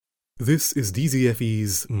This is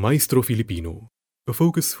DZFE's Maestro Filipino, a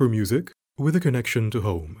focus for music with a connection to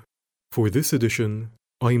home. For this edition,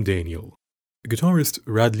 I'm Daniel. Guitarist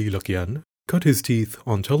Radlee Laquian cut his teeth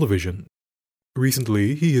on television.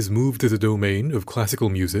 Recently, he has moved to the domain of classical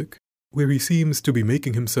music, where he seems to be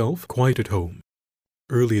making himself quite at home.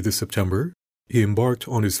 Early this September, he embarked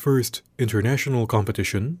on his first international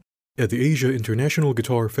competition at the Asia International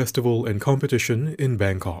Guitar Festival and Competition in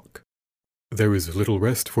Bangkok. There is little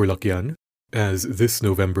rest for Lacquian, as this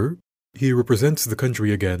November, he represents the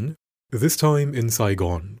country again, this time in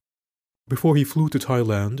Saigon. Before he flew to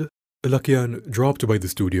Thailand, Lacquian dropped by the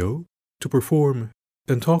studio to perform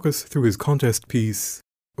and talk us through his contest piece,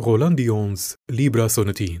 Roland Dyens' Libra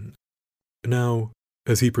Sonatine. Now,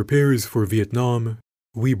 as he prepares for Vietnam,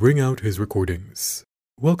 we bring out his recordings.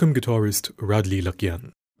 Welcome guitarist Radlee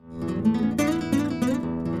Laquian.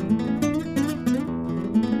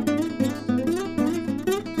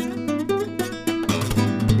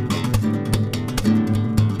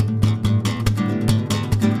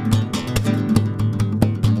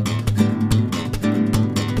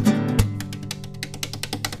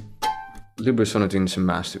 Libra Sonatine is a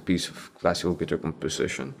masterpiece of classical guitar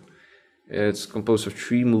composition. It's composed of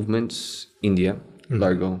 3 movements, India,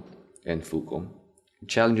 Largo, and Fuco. It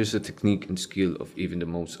challenges the technique and skill of even the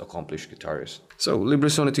most accomplished guitarist. So, Libra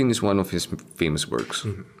Sonatine is one of his famous works.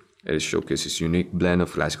 It showcases his unique blend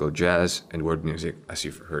of classical jazz and world music, as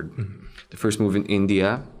you've heard. The first movement,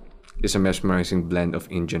 India, is a mesmerizing blend of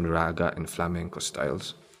Indian raga and flamenco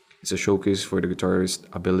styles. It's a showcase for the guitarist's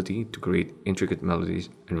ability to create intricate melodies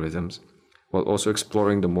and rhythms, while also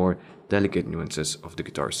exploring the more delicate nuances of the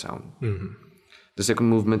guitar sound. The second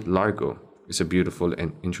movement, Largo, is a beautiful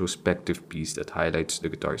and introspective piece that highlights the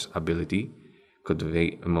guitar's ability to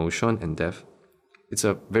convey emotion and depth. It's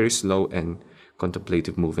a very slow and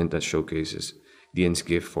contemplative movement that showcases Dyens'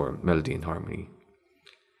 gift for melody and harmony.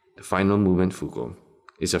 The final movement, Fuco,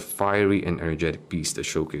 is a fiery and energetic piece that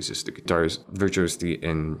showcases the guitar's virtuosity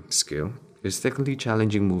and skill. It's a technically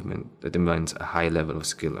challenging movement that demands a high level of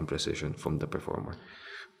skill and precision from the performer.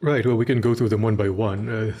 Right, well, we can go through them one by one.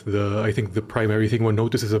 I think the primary thing one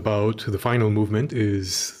notices about the final movement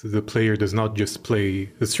is the player does not just play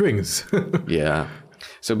the strings. Yeah.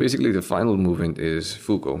 So basically, the final movement is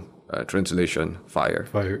Fuco, translation, fire.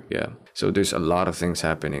 Fire. Yeah. So there's a lot of things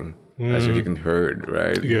happening, as you can heard,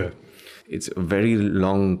 right? Yeah. It's a very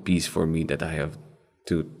long piece for me that I have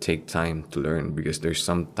to take time to learn because there's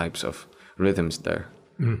some types of rhythms there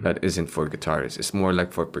that isn't for guitarists. It's more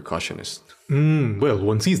like for percussionists. Well,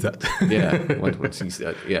 one sees that. Yeah, one sees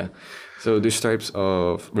that, yeah. So there's types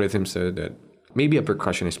of rhythms that maybe a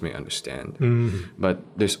percussionist may understand. But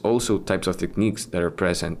there's also types of techniques that are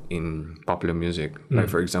present in popular music. Like,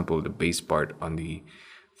 for example, the bass part on the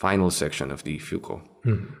final section of the Fuco,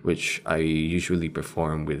 which I usually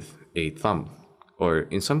perform with a thumb. Or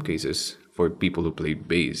in some cases, for people who play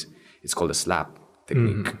bass, it's called a slap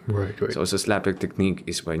technique. Right. So a slapper technique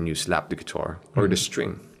is when you slap the guitar or the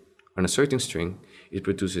string. On a certain string, it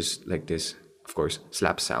produces like this, of course,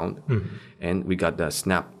 slap sound. And we got the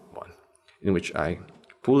snap one, in which I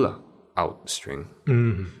pull out the string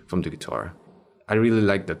from the guitar. I really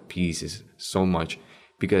like that piece so much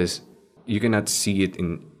because you cannot see it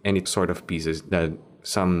in any sort of pieces that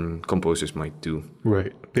some composers might do.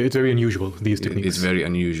 Right. It's very unusual, these techniques. It's very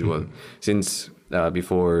unusual. Since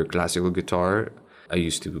before classical guitar, I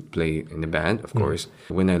used to play in a band, of course.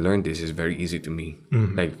 When I learned this, it's very easy to me.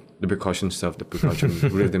 Like the percussion stuff, the percussion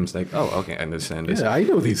rhythms, like, oh, okay, I understand this. Yeah, I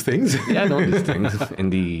know these things. Yeah, I know these things. In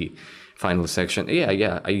the final section,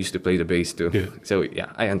 I used to play the bass too. Yeah. So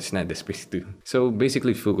yeah, I understand this piece too. So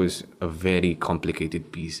basically, Fuco is a very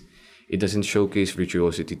complicated piece. It doesn't showcase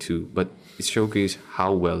virtuosity too, but it showcases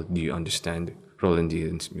how well do you understand Roland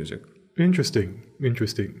Dyens' music. Interesting.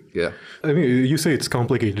 Yeah. I mean, you say it's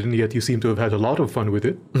complicated, and yet you seem to have had a lot of fun with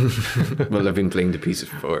it. Well, I've been playing the pieces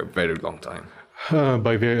for a very long time.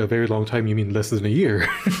 By a very long time, you mean less than a year.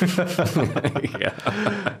 Yeah.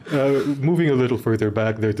 Moving a little further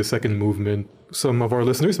back there, the second movement, some of our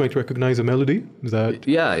listeners might recognize a melody.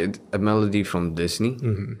 A melody from Disney.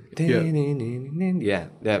 Yeah,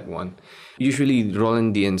 that one. Usually,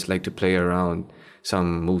 Roland Dyens like to play around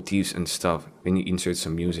some motifs and stuff when you insert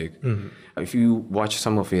some music. If you watch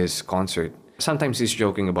some of his concert, sometimes he's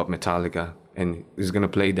joking about Metallica and he's gonna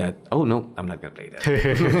play that. Oh no, I'm not gonna play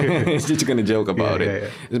that. He's just gonna joke about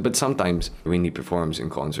it. Yeah. But sometimes when he performs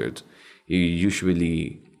in concerts, he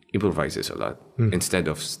usually improvises a lot instead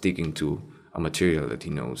of sticking to a material that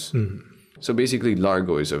he knows. So basically,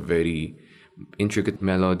 Largo is a very intricate,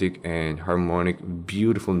 melodic, and harmonic,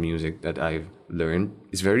 beautiful music that I've learned.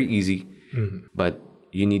 It's very easy, but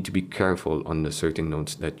you need to be careful on the certain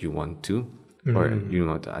notes that you want to or you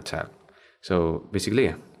want to attack. So basically,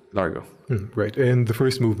 yeah, largo. Right. And the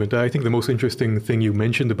first movement, I think the most interesting thing you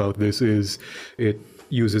mentioned about this is it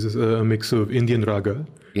uses a mix of Indian raga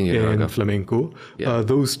and flamenco. Yeah.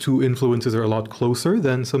 Those two influences are a lot closer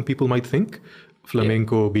than some people might think.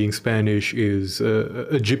 Flamenco being Spanish is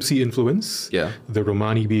a gypsy influence. Yeah. The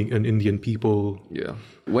Romani being an Indian people. Yeah.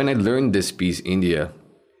 When I learned this piece, India,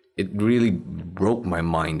 it really broke my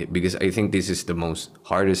mind because I think this is the most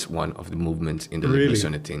hardest one of the movements in the Libra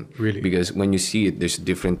Sonatine. Really? Because when you see it, there's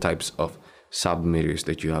different types of submeters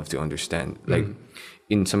that you have to understand. Like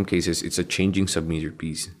in some cases, it's a changing submeter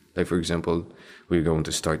piece. Like for example, we're going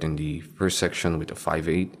to start in the first section with a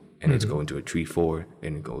 5/8, and it's going to a 3/4,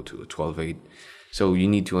 and it go to a 12/8. So you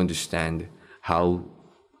need to understand how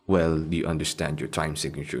well do you understand your time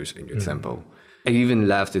signatures and your tempo. I even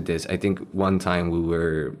laughed at this. I think one time we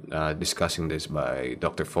were discussing this by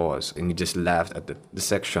Dr. Foz, and he just laughed at the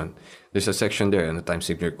section. There's a section there in the time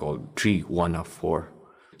signature called 3/1/4.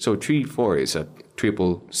 So 3/4 is a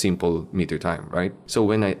triple simple meter time, right? So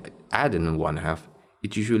when I add in 1/2,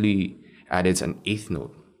 it usually adds an eighth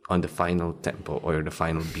note on the final tempo or the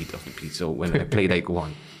final beat of the piece. So when I play like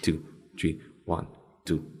 1, 2, 3, 1,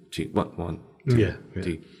 2, 3, 1, 1, 2,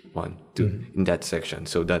 3, 1, 2 in that section.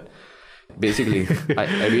 So that basically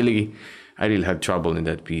I really had trouble in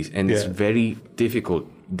that piece, and it's very difficult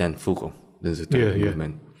than Foucault. There's a third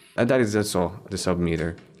movement, and that is just all the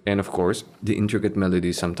submeter. And of course, the intricate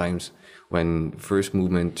melody sometimes when first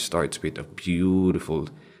movement starts with a beautiful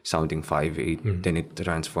sounding 5/8, then it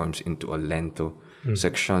transforms into a lento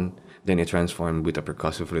section, then it transforms with a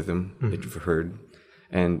percussive rhythm that you've heard.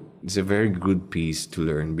 And it's a very good piece to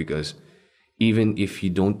learn because even if you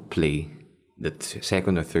don't play the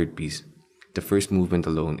second or third piece, the first movement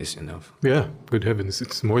alone is enough. Yeah, good heavens.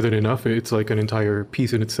 It's more than enough. It's like an entire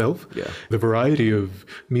piece in itself. Yeah. The variety of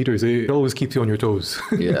meters, it always keeps you on your toes.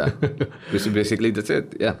 Yeah. So basically, that's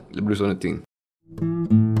it. Yeah, Libra Sonatine.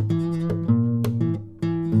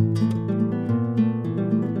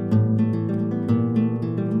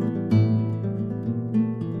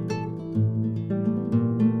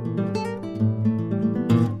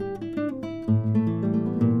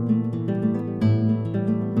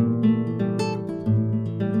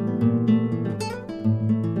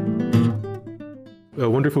 A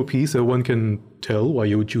wonderful piece. One can tell why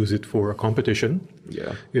you would choose it for a competition.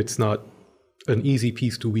 Yeah. It's not an easy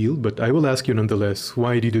piece to wield, but I will ask you nonetheless,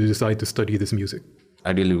 why did you decide to study this music?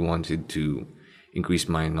 I really wanted to increase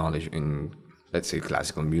my knowledge in, let's say,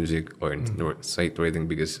 classical music or in sight reading,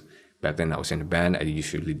 because back then I was in a band. I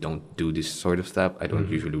usually don't do this sort of stuff. I don't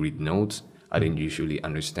usually read notes. I didn't usually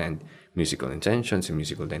understand musical intentions and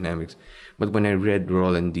musical dynamics. But when I read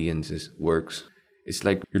Roland Dyens' works, it's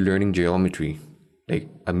like you're learning geometry, like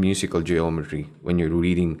a musical geometry, when you're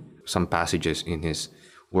reading some passages in his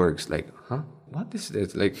works. Like, what is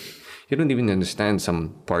this? Like, you don't even understand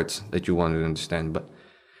some parts that you want to understand. But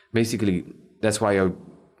basically, that's why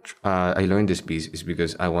I learned this piece, is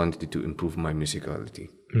because I wanted to improve my musicality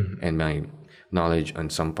and my knowledge on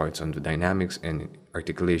some parts on the dynamics and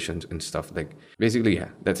articulations and stuff. Like, basically,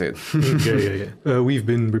 yeah, that's it. We've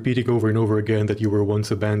been repeating over and over again that you were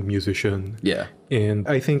once a band musician. Yeah. And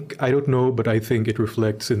I think, I don't know, but I think it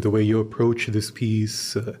reflects in the way you approach this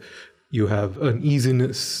piece. You have an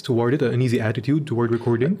easiness toward it, an easy attitude toward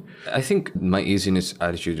recording. I think my easiness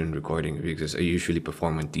attitude in recording, because I usually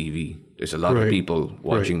perform on TV. There's a lot of people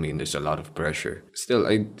watching me, and there's a lot of pressure. Still,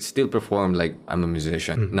 I still perform like I'm a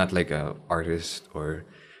musician, not like an artist or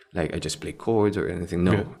like I just play chords or anything.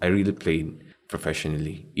 No, I really played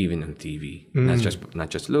professionally, even on TV. Not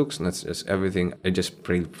just looks, not just everything. I just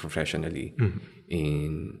played professionally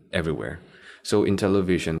in everywhere. So in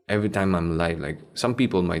television, every time I'm live, like some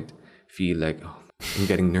people might feel like, oh, I'm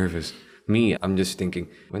getting nervous. Me, I'm just thinking,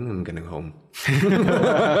 when am I getting home?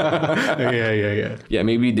 Yeah,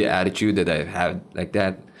 maybe the attitude that I had like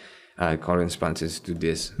that corresponds to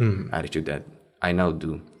this attitude that I now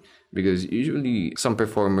do. Because usually some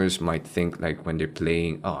performers might think like when they're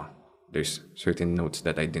playing, there's certain notes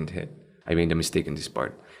that I didn't hit. I made a mistake in this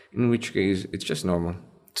part. In which case, it's just normal.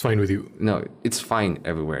 It's fine with you. No, it's fine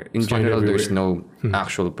everywhere. In general, there's no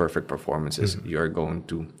actual perfect performances. You're going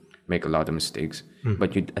to make a lot of mistakes,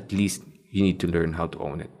 but at least you need to learn how to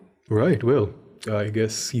own it. Right. Well, I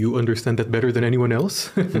guess you understand that better than anyone else.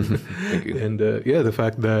 Thank you. And the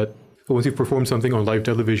fact that once you perform something on live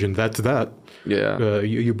television, that's that. Yeah.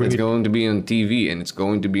 You bring it's going to be on TV and it's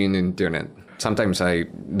going to be on the internet. Sometimes I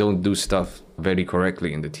don't do stuff very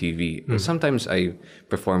correctly in the TV. Sometimes I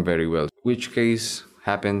perform very well. Which case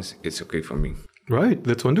happens, it's okay for me. Right,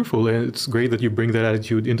 that's wonderful. And it's great that you bring that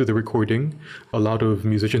attitude into the recording. A lot of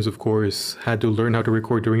musicians, of course, had to learn how to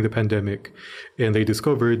record during the pandemic, and they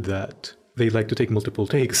discovered that they like to take multiple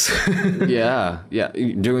takes. Yeah.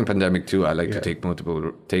 During pandemic too, I like to take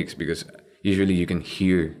multiple takes because usually you can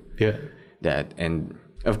hear that. And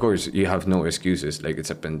of course, you have no excuses. Like, it's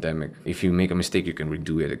a pandemic. If you make a mistake, you can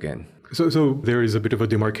redo it again. So there is a bit of a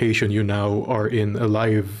demarcation. You now are in a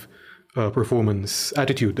live performance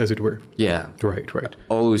attitude, as it were. Yeah. Right.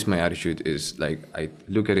 Always my attitude is like, I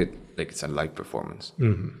look at it like it's a live performance.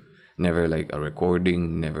 Mm-hmm. Never like a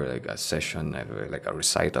recording, never like a session, never like a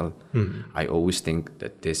recital. Mm-hmm. I always think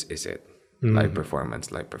that this is it. Mm-hmm. Live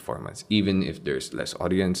performance. Even if there's less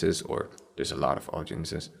audiences or there's a lot of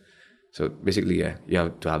audiences. So basically, you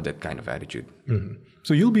have to have that kind of attitude. Mm-hmm.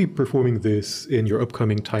 So you'll be performing this in your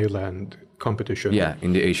upcoming Thailand competition. Yeah,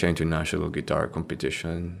 in the Asia International Guitar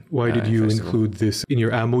Competition. Why did you include this in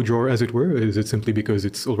your ammo drawer, as it were? Is it simply because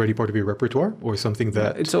it's already part of your repertoire, or something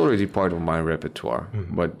that... It's already part of my repertoire,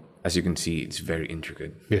 but as you can see, it's very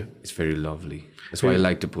intricate. Yeah. It's very lovely. That's why I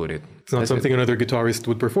like to put it. It's not something another guitarist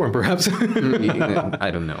would perform, perhaps. I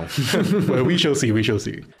don't know. Well, we shall see.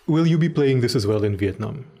 Will you be playing this as well in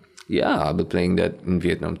Vietnam? Yeah, I'll be playing that in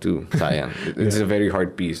Vietnam too. Sayang. It's a very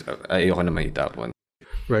hard piece. Ayoko na mahitapon.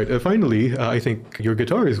 Right. Finally, I think your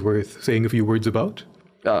guitar is worth saying a few words about.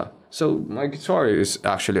 So my guitar is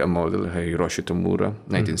actually a model Hiroshi Tomura,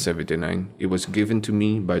 1979. It was given to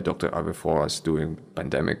me by Dr. Abeforas during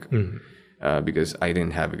pandemic because I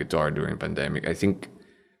didn't have a guitar during pandemic. I think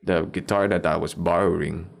the guitar that I was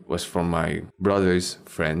borrowing was from my brother's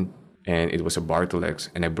friend, and it was a Bartolex,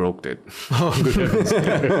 and I broke it. Oh, goodness.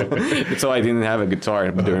 So I didn't have a guitar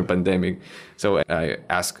during pandemic. So I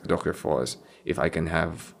asked Dr. Foss if I can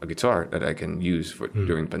have a guitar that I can use for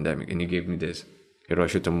during pandemic, and he gave me this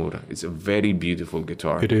Hiroshi Tomura. It's a very beautiful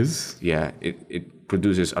guitar. It is? Yeah, it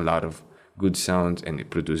produces a lot of good sounds, and it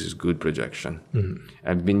produces good projection.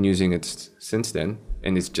 I've been using it since then,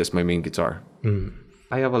 and it's just my main guitar.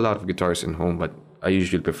 I have a lot of guitars in home, but I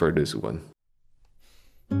usually prefer this one.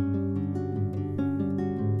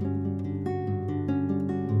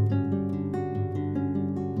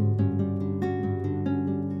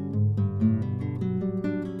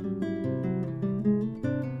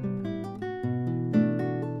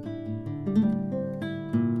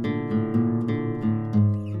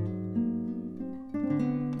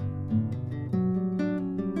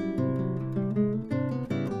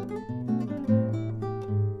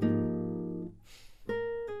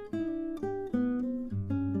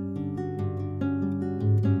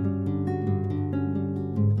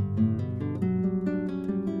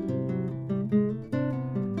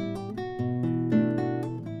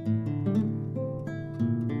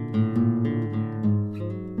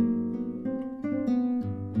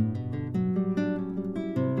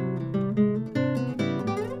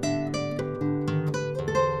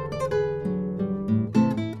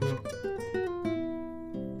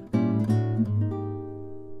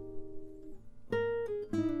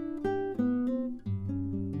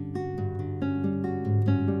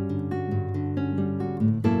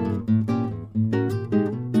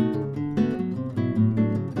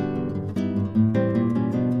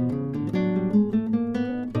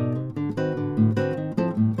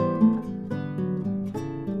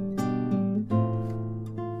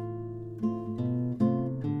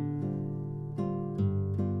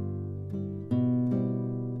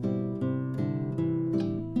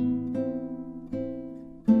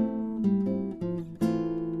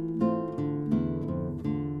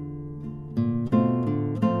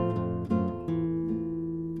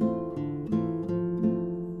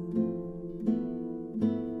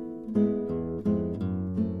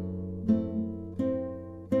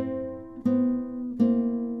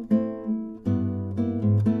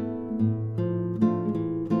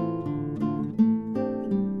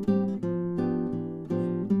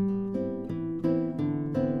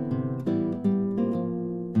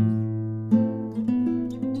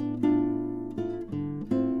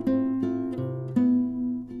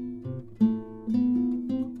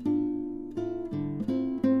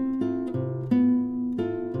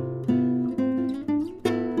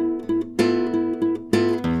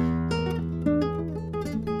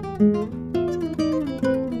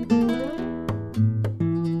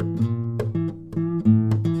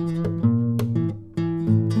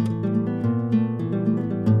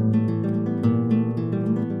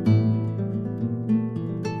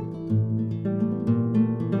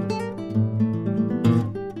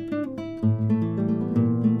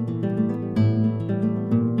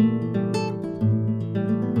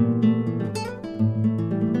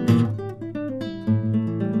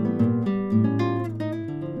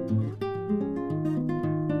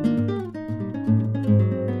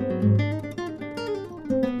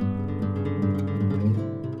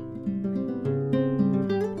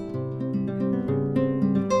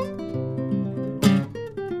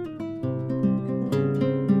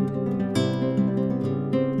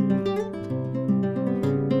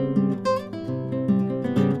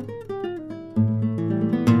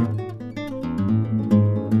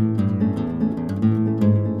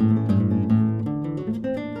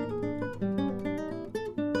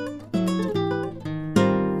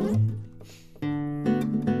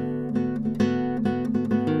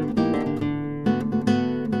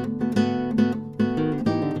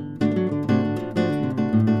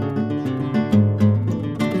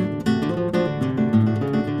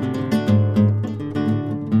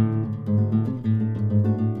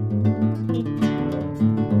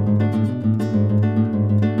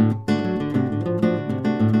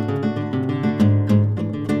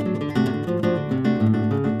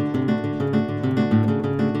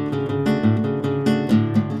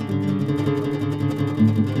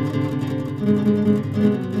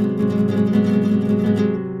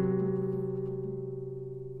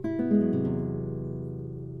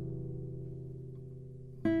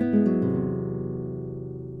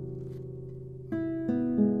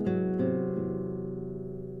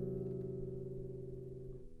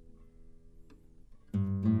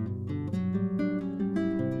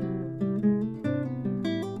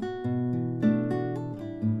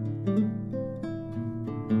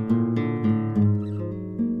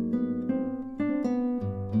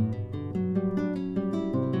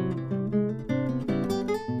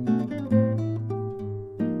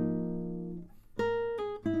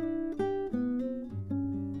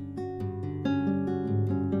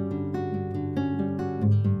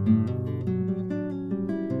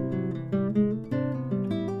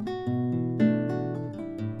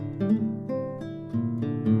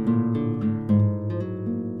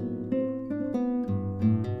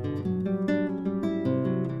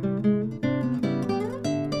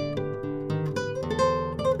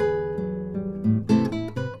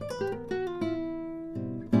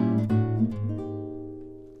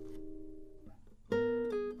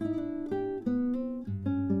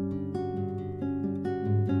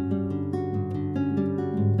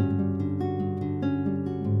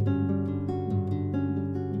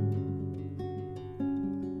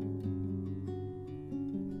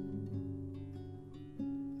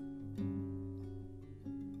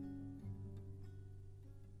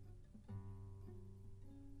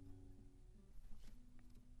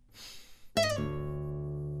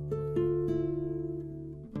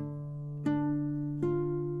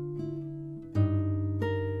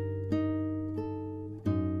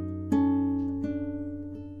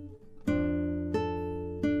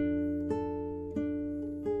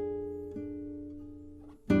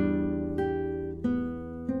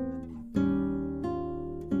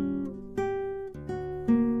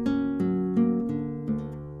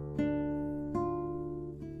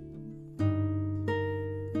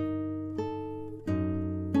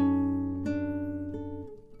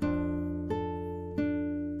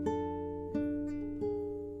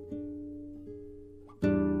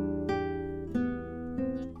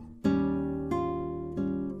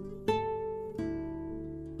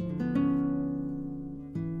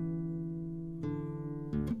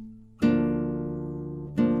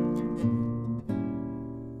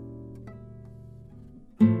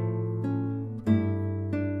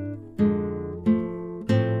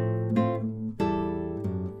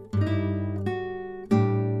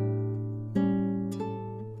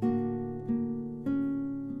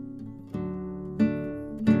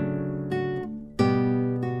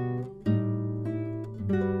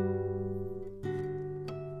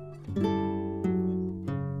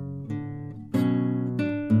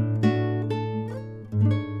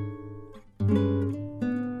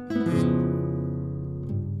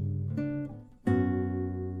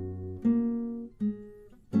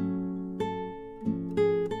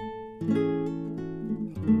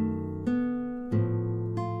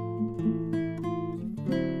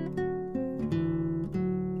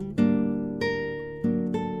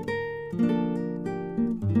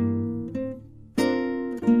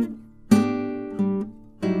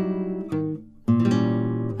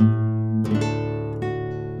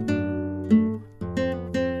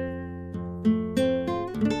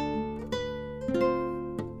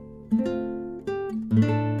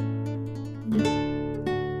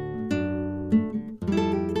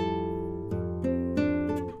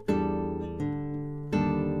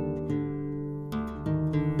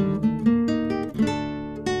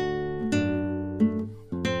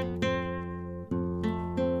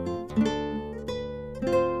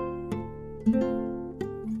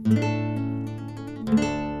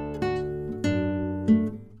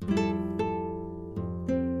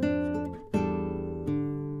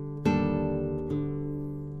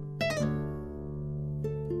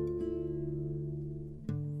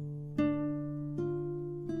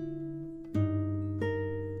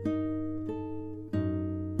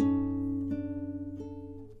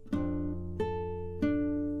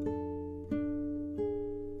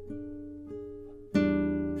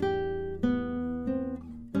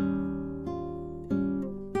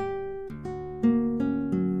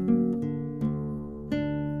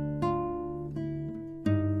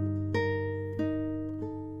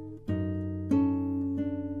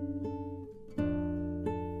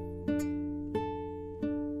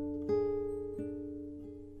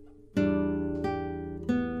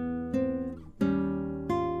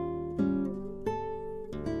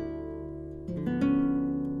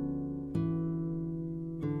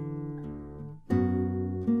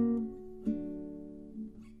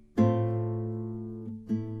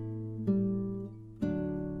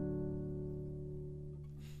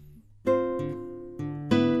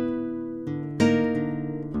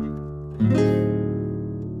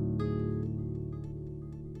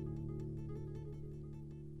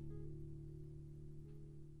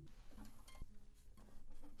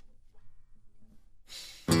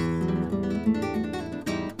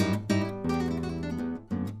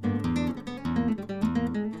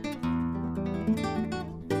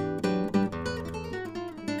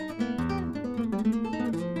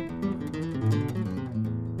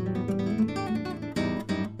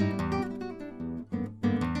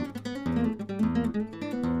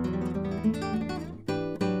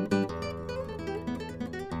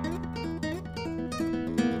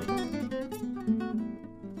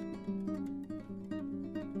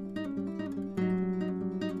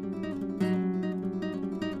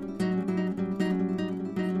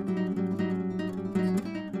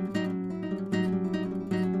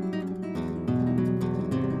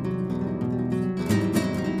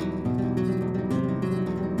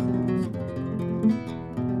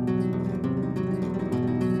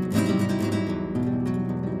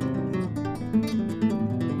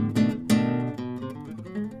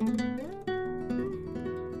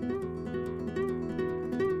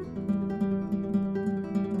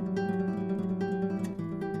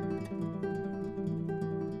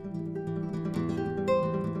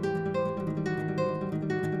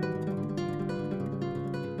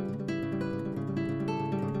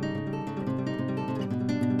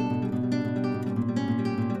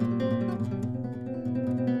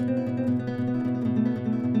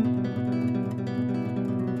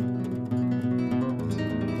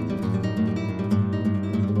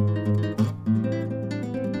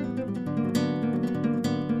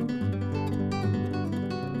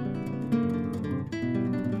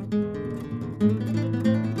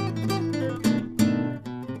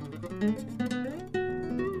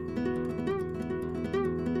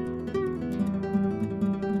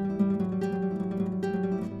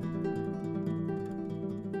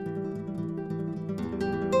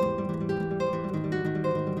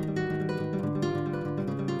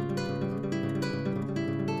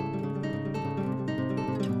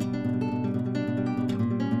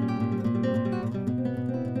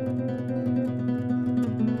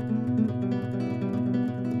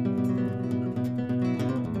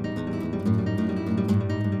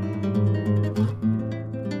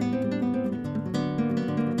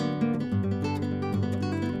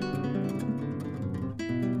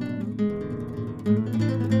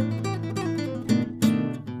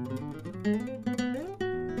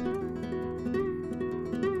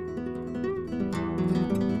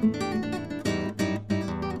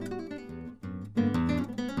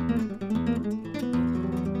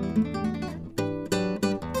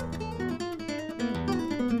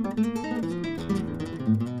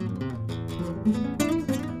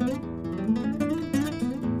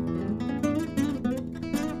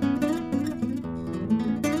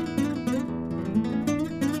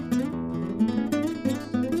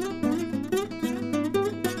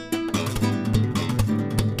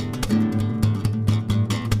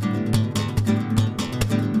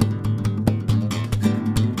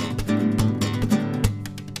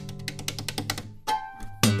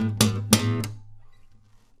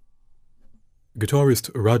 guitarist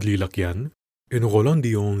Radlee Laquian in Roland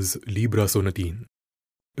Dyens' Libra Sonatine.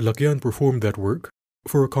 Lacquian performed that work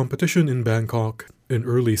for a competition in Bangkok in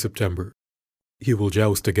early September. He will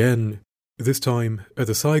joust again, this time at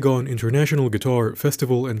the Saigon International Guitar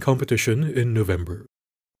Festival and Competition in November.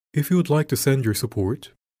 If you would like to send your support,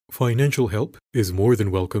 financial help is more than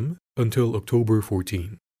welcome until October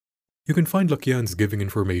 14. You can find Lacquian's giving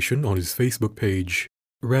information on his Facebook page,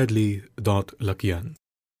 radlee.laquian.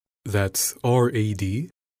 That's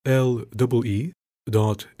RADLEE.LAQUIAN.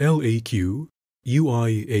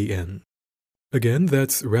 Again,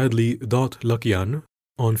 that's radlee.laquian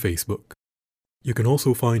on Facebook. You can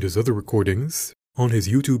also find his other recordings on his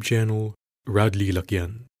YouTube channel, Radlee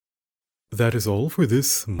Laquian. That is all for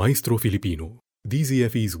this Maestro Filipino,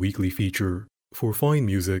 DZFE's weekly feature for fine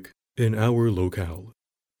music in our locale.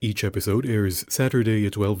 Each episode airs Saturday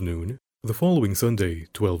at 12 noon, the following Sunday,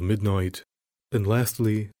 12 midnight, and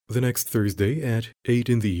lastly, the next Thursday at 8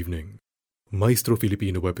 in the evening. Maestro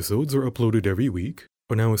Filipino episodes are uploaded every week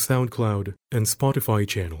on our SoundCloud and Spotify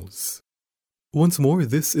channels. Once more,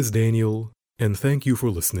 this is Daniel, and thank you for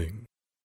listening.